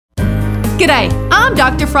G'day, I'm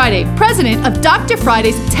Dr. Friday, president of Dr.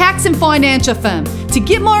 Friday's Tax and Financial Firm. To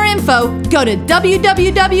get more info, go to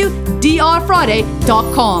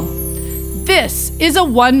www.drfriday.com. This is a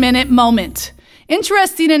 1-minute moment.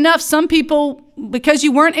 Interesting enough, some people, because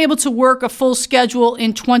you weren't able to work a full schedule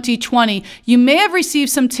in 2020, you may have received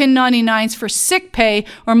some 1099s for sick pay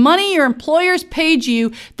or money your employers paid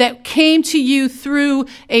you that came to you through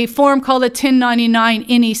a form called a 1099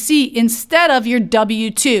 NEC instead of your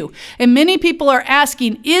W-2. And many people are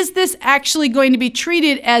asking, is this actually going to be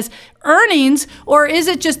treated as earnings or is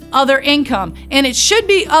it just other income? And it should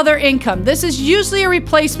be other income. This is usually a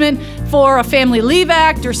replacement for a Family Leave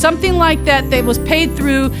Act or something like that that was paid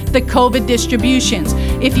through the COVID distributions.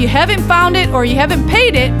 If you haven't found it or you haven't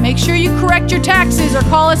paid it, make sure you correct your taxes or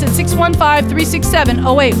call us at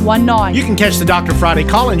 615-367-0819. You can catch the Dr. Friday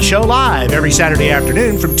call-in show live every Saturday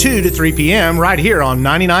afternoon from 2 to 3 p.m. right here on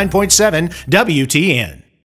 99.7 WTN.